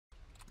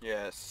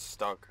Yeah, it's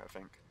stuck, I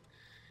think.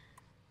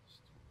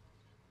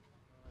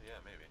 Yeah,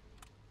 maybe.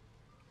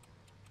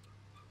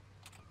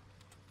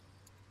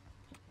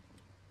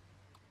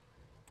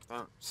 I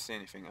don't see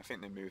anything. I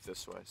think they moved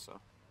this way, so.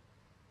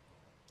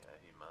 Yeah,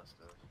 he must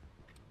have.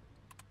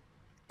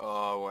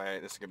 Oh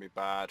wait, this is gonna be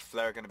bad.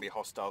 Flare are gonna be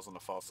hostiles on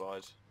the far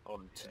side,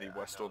 on to the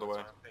west all the way.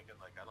 That's why I'm thinking,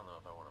 like, I don't know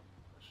if I want to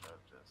push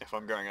up just... If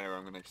I'm going anywhere,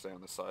 I'm gonna stay on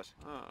this side.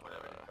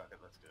 Whatever, fuck it,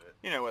 let's do it.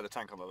 You know where the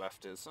tank on the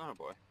left is. Oh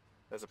boy.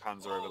 There's a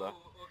Panzer over there. Okay,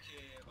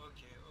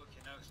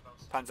 now it's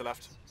bouncing. Panzer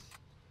left.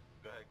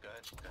 Go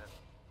ahead.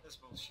 That's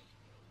bullshit.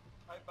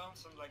 I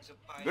bounced on like the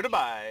pie.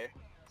 Goodbye!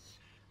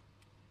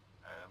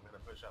 I'm gonna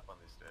push up on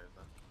these stairs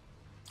then.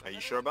 Are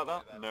you sure about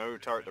that? No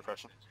turret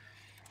depression.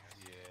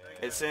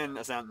 Yeah. It's in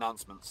as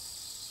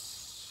announcements.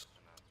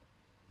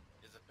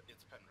 It's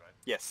pen, right?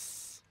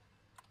 Yes.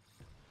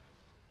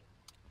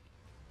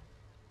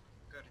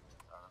 Got it.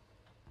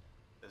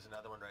 There's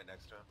another one right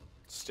next to him.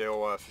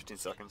 Still 15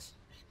 seconds.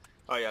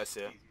 Oh yeah, I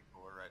see it. Easy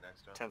 4 right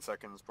next to him. 10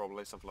 seconds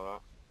probably, something like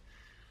that.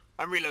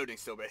 I'm reloading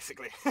still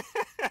basically. Yeah,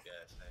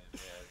 same. Yeah.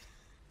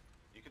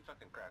 You can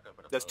fucking crack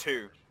open a There's boat.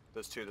 two.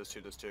 There's two.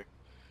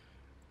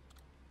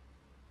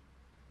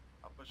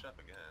 I'll push up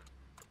again.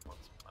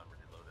 Once I'm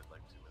reloaded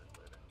like 2 minutes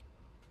later.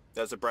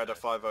 There's a Breda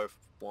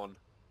 501,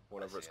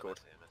 whatever it's called.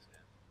 I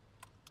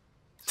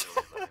see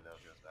him. Let me know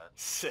if he was that.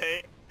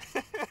 See?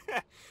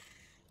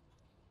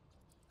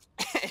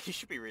 You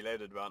should be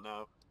reloaded about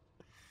now.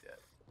 Yeah.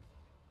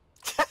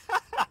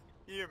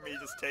 You and me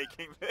just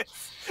taking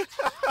this.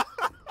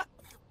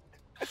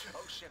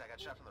 Oh shit, I got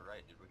shot from the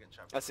right, dude. We're getting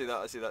shot from I see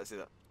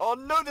that. Oh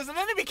no, there's an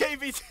enemy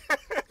KV2!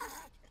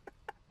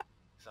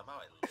 Somehow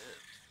I lived.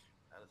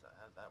 How does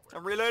that work?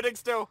 I'm reloading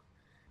still.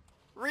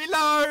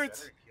 Reload! You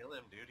better kill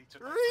him, dude. He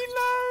took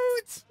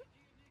Reload!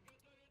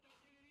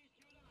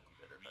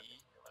 Better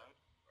fucking kill him.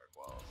 Work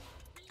walls.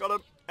 Got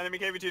him. Enemy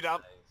KV2 down.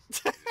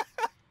 Nice, dude.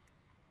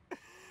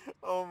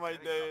 Oh my I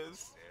think he's on the days.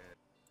 stairs.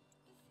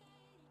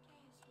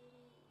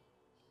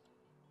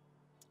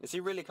 Is he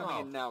really coming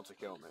in now to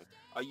kill me?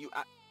 Are you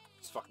at...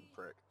 This fucking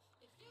prick.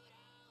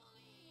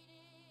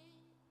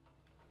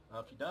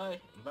 If you die,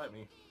 invite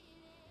me.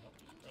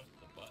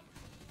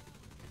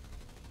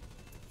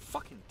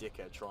 Fucking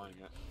dickhead trying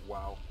it.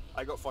 Wow.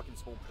 I got fucking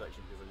spawn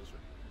protection because I just...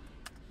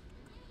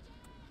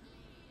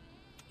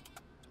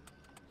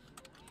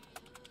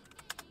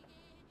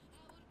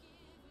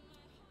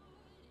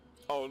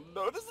 Oh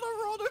no, there's an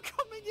Arado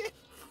coming in!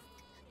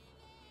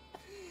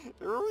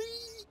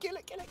 Kill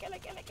it!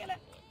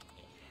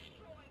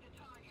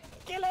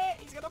 Kill it!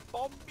 He's gonna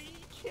bomb me!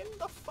 Kill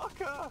the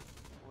fucker! Oh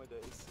my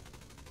days.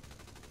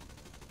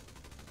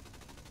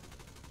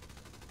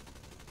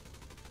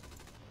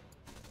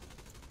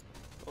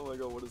 Oh my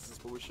god, what is this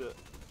bullshit?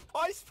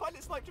 I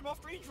pilot sniped him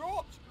after he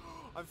dropped!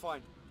 I'm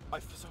fine.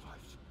 I've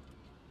survived.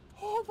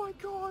 Oh my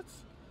god!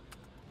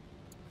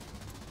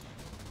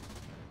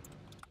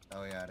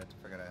 Oh yeah, I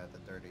forgot I had the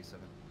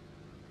 37.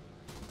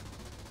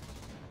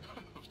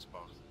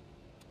 Suppose.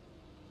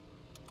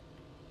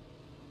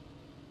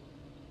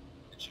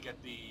 Did you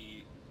get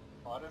the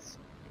artist?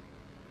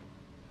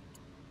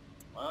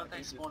 Well, I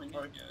think spawning in.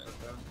 They're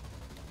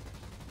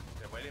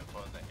waiting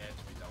for the head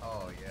to be done.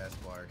 Oh yes,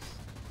 Marks.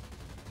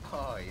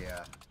 Oh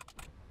yeah.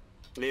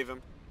 Leave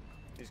him.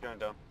 He's going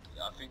down.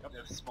 Yeah, I think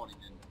they're spawning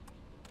in.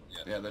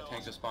 Yeah, the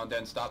tanks have spawned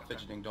in. Stop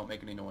fidgeting. Don't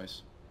make any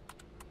noise.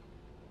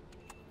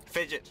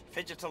 Fidget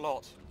a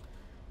lot.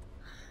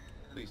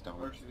 Please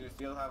don't. Or should we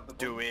still have the bomb?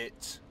 Do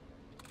it.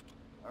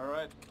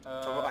 Alright,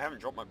 So I haven't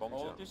dropped my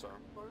bombs yet, so...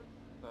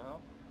 the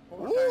hell?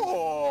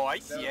 Ooh, I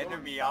see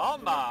enemy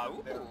armor.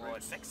 Ooh,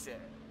 sexy.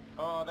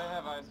 Oh, they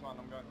have ice one.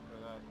 I'm going for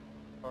that.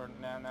 Or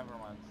nah, never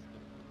mind.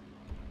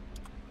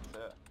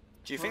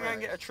 Do you think I can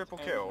get a triple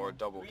kill or a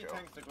double kill?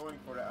 Tanks are going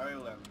for the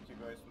island. You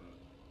guys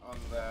on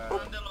the...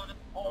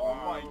 Oh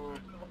my! I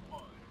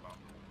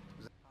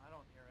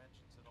don't hear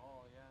engines at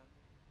all,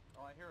 yeah.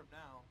 Oh, I hear them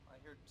now. I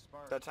hear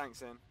sparks. That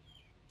tank's in.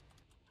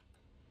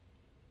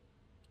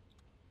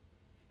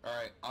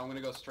 Alright, I'm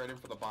gonna go straight in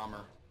for the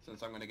bomber,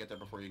 since I'm gonna get there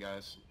before you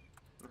guys.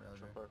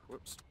 Drop both.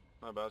 Whoops.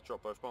 My bad,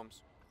 drop both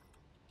bombs.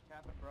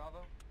 Captain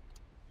Bravo.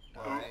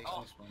 Yeah,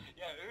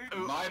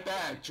 My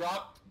bad,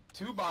 drop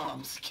 2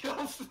 bombs,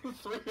 kills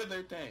 3 of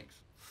their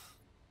tanks.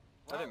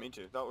 I didn't mean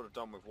to, that would have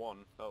done with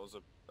 1. That was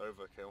a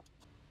overkill.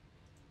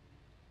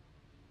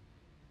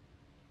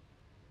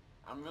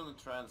 I'm gonna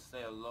try and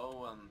stay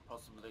low and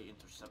possibly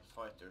intercept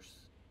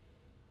fighters.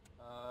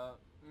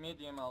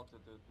 medium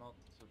altitude, not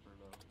super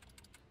low.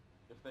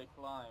 If they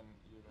climb,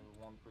 you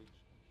won't reach.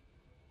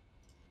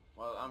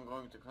 Well, I'm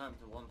going to climb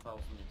to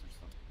 1,000 meters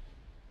then.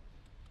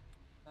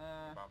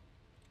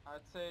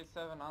 I'd say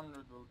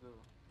 700 will do.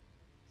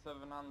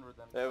 700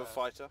 and They have a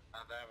fighter.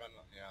 And they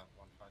have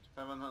one fighter.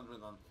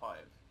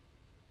 705.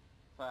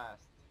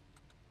 fast.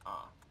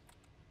 Ah.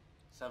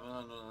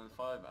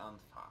 705 and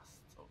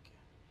fast, okay.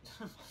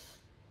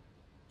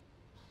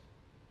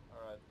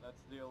 Alright,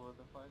 let's deal with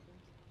the fighters.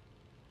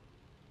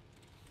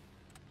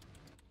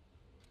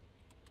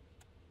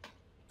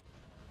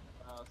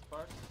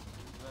 Sparks,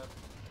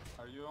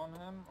 are you on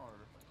him or?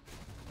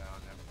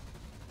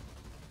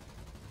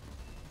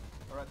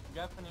 Alright,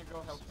 Gaffin, you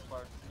go help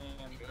Sparks.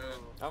 And go.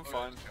 I'm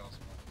fine.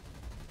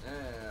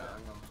 Yeah,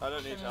 I'm gonna... I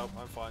don't need help,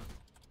 I'm fine.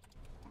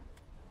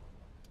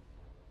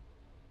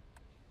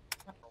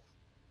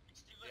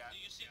 Steven, do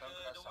you see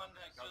the one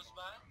that close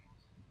by?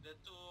 The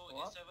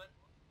 287?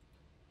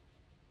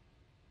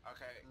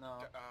 Okay, No.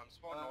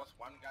 spawn north,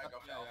 one guy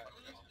go for alpha.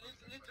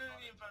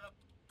 Literally in front of...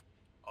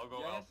 I'll go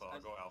Yes, alpha,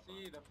 I'll go alpha.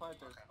 see the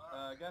fighters.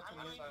 Gaffin,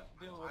 I'm you going-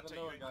 deal with the Hunter,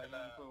 lower you guy, into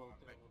and the- Fu will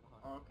deal with the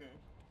high. Okay.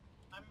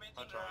 I'm waiting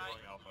Hunter, I'm right.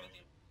 going alpha.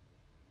 Waiting.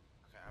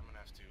 Okay, I'm gonna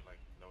have to like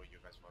lower you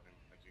guys volume.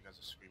 Like you guys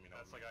are screaming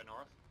over That's the me. guy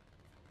north?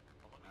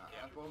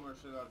 Yeah. That bomber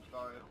should have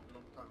died a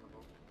long time ago.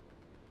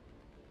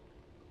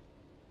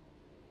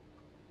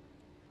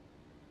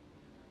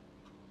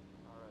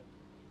 Alright.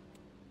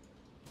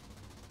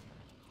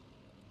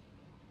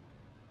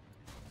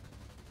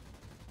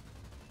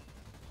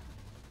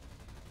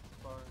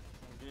 Sparks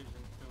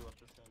engaging two at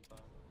the same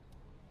time.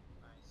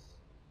 Nice.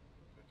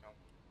 Good count.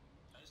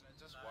 Nice.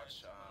 Just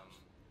watch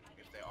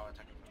if they are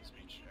attacking from this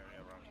beach area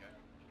around here.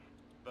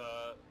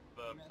 The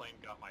plane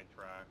got my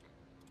track.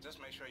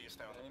 Just make sure you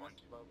stay on the Aim point.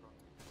 is low, bro.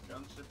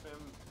 Gunship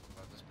him.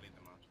 Or just bleed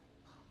them out.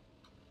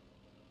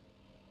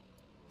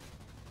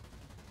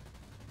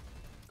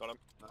 Got him.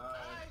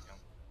 Nice.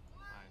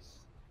 Nice.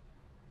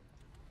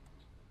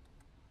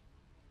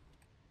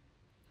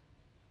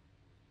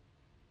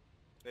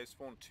 They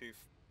spawned two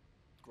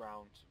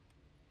ground.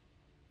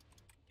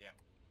 Yeah.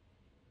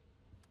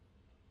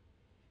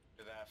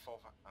 Do they have 4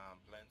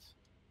 planes?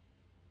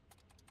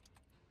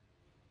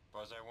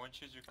 Boss, I want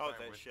you to Oh, climb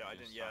they with shit, me I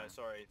this didn't, yeah, time.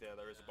 sorry, yeah,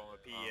 there is a bomber.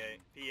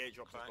 PEA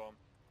dropped his bomb.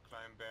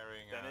 Climb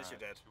bearing Dennis, you're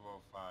dead.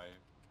 205.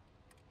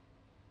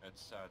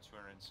 It's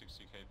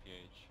 260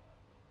 kph.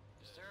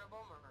 Is there a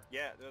bomber?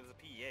 Yeah, there was a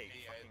PEA.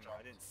 PEA Fucking, I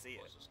dropped. didn't see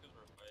it. Just because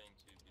we're fighting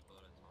 2 people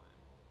at a time.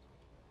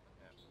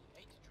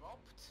 Yeah. 8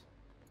 dropped?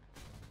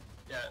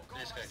 Yeah, Oh,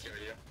 this God, guy I see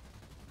killed you.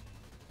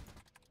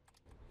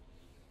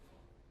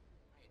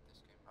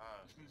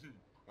 I hate this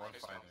game. One Okay,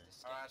 fighter.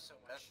 This game Alright, so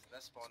much.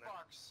 let's spawn in.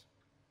 Sparks.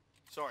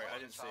 Sorry,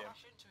 I didn't see him.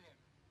 Rush into him.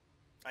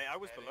 I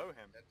was Eddie, below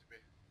him. that to be.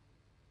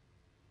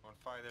 One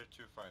fighter,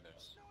 2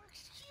 fighters. No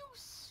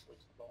excuse.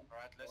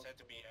 Alright, let's head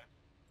to B, yeah?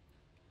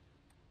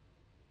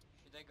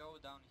 Should I go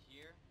down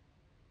here?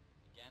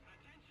 Again?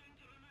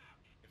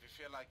 If you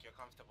feel like you're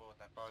comfortable with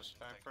that Boss, position,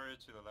 climb take- further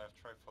to the left,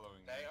 try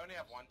following They me. only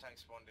have 1 tank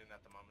spawned in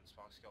at the moment,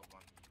 Sparks killed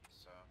 1.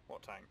 So,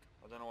 What tank?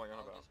 I don't know what you're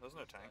on about. There's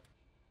no tank.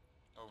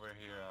 Over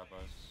here,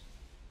 boss.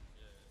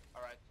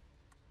 alright.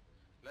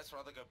 Let's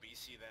rather go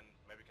BC then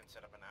maybe we can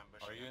set up an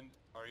ambush. Are here.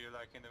 you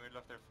like in the middle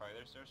of their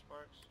fighters there,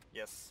 Sparks?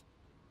 Yes.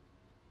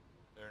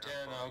 They're not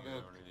Yeah, no, I'll following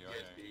you go already, are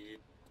get they?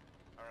 B.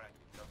 Alright,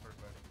 go for it,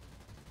 buddy.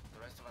 The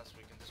rest of us,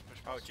 we can just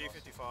push Oh, past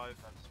G55.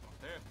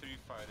 There are 3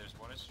 fighters,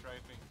 one is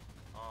striping.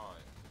 Oh,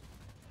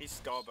 He's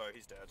Scarbo,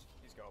 he's dead.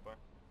 He's Scarbo.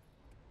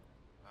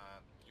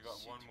 you got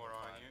one more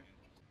on you.